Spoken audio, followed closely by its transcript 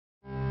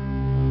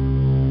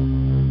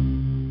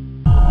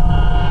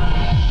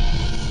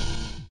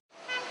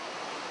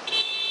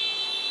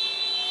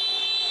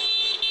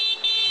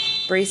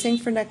Bracing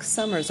for next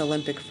summer's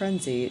Olympic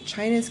frenzy,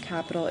 China's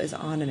capital is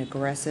on an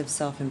aggressive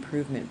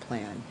self-improvement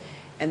plan,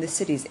 and the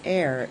city's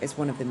air is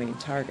one of the main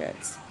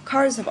targets.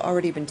 Cars have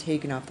already been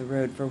taken off the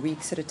road for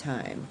weeks at a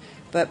time,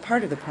 but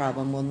part of the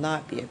problem will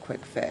not be a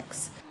quick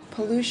fix.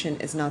 Pollution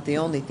is not the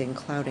only thing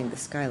clouding the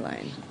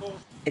skyline.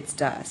 It's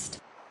dust.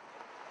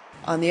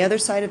 On the other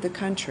side of the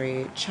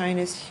country,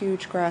 China's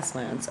huge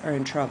grasslands are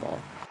in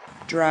trouble.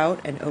 Drought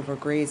and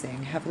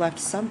overgrazing have left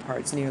some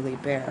parts nearly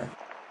bare.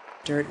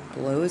 Dirt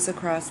blows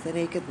across the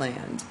naked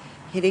land,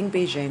 hitting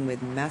Beijing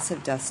with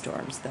massive dust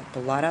storms that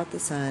blot out the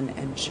sun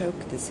and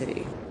choke the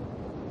city.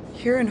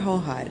 Here in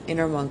Hohhot,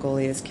 Inner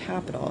Mongolia's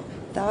capital,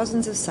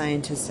 thousands of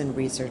scientists and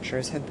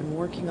researchers have been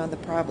working on the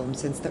problem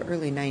since the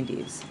early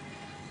 90s.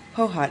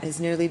 Hohhot has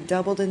nearly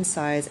doubled in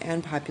size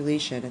and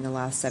population in the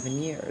last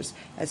 7 years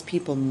as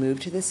people move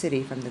to the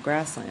city from the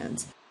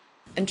grasslands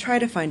and try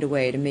to find a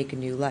way to make a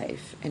new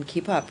life and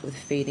keep up with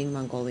fading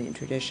Mongolian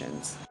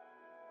traditions.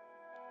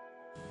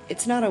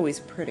 It's not always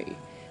pretty.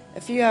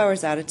 A few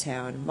hours out of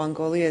town,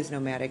 Mongolia's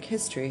nomadic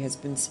history has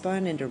been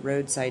spun into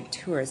roadside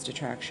tourist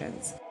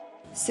attractions.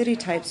 City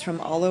types from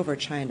all over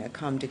China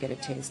come to get a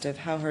taste of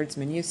how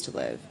herdsmen used to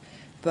live.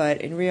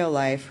 But in real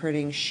life,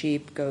 herding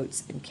sheep,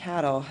 goats, and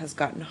cattle has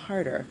gotten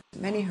harder.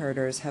 Many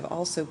herders have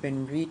also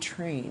been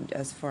retrained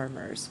as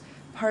farmers,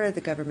 part of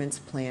the government's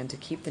plan to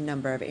keep the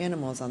number of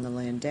animals on the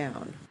land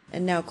down.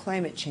 And now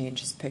climate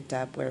change has picked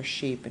up where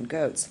sheep and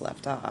goats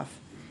left off.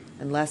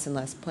 And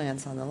less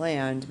plants on the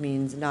land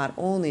means not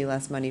only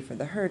less money for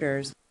the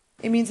herders,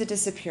 it means a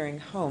disappearing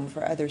home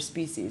for other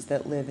species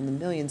that live in the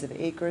millions of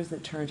acres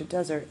that turn to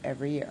desert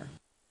every year.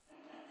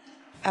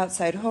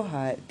 Outside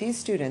Hohhot, these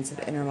students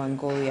at Inner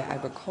Mongolia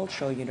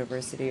Agricultural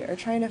University are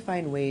trying to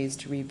find ways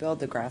to rebuild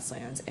the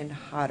grasslands in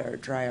hotter,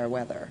 drier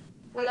weather.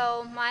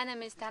 Hello, my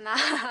name is Tana.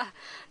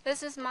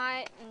 This is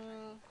my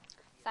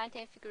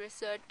scientific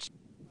research.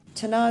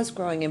 Tana is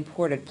growing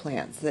imported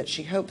plants that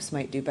she hopes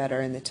might do better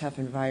in the tough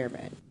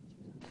environment.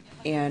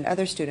 And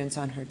other students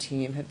on her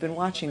team have been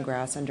watching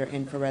grass under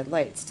infrared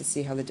lights to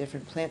see how the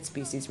different plant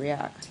species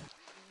react.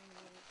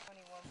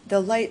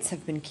 The lights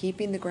have been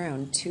keeping the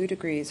ground 2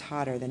 degrees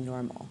hotter than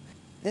normal.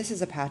 This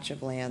is a patch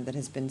of land that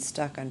has been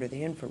stuck under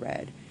the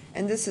infrared,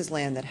 and this is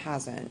land that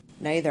hasn't.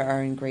 Neither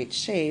are in great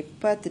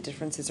shape, but the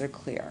differences are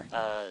clear.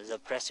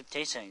 The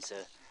precipitation is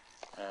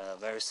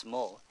very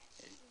small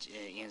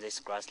in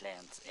this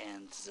grasslands,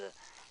 and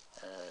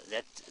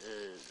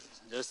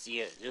those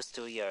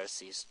 2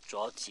 years is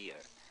drought year.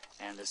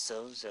 And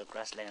so the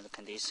grassland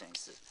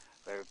conditions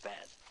very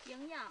bad.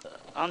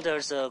 Under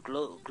the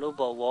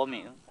global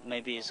warming,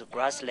 maybe the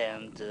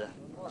grassland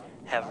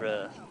have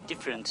a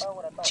different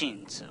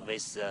change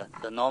with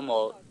the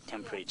normal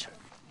temperature.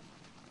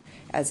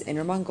 As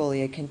Inner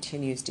Mongolia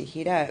continues to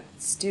heat up,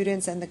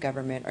 students and the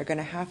government are going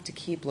to have to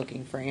keep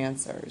looking for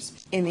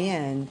answers. In the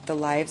end, the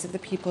lives of the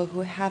people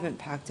who haven't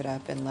packed it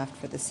up and left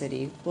for the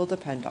city will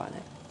depend on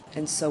it,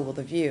 and so will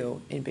the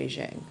view in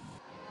Beijing.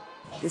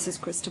 This is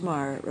Chris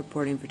Tamar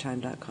reporting for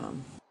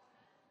Time.com.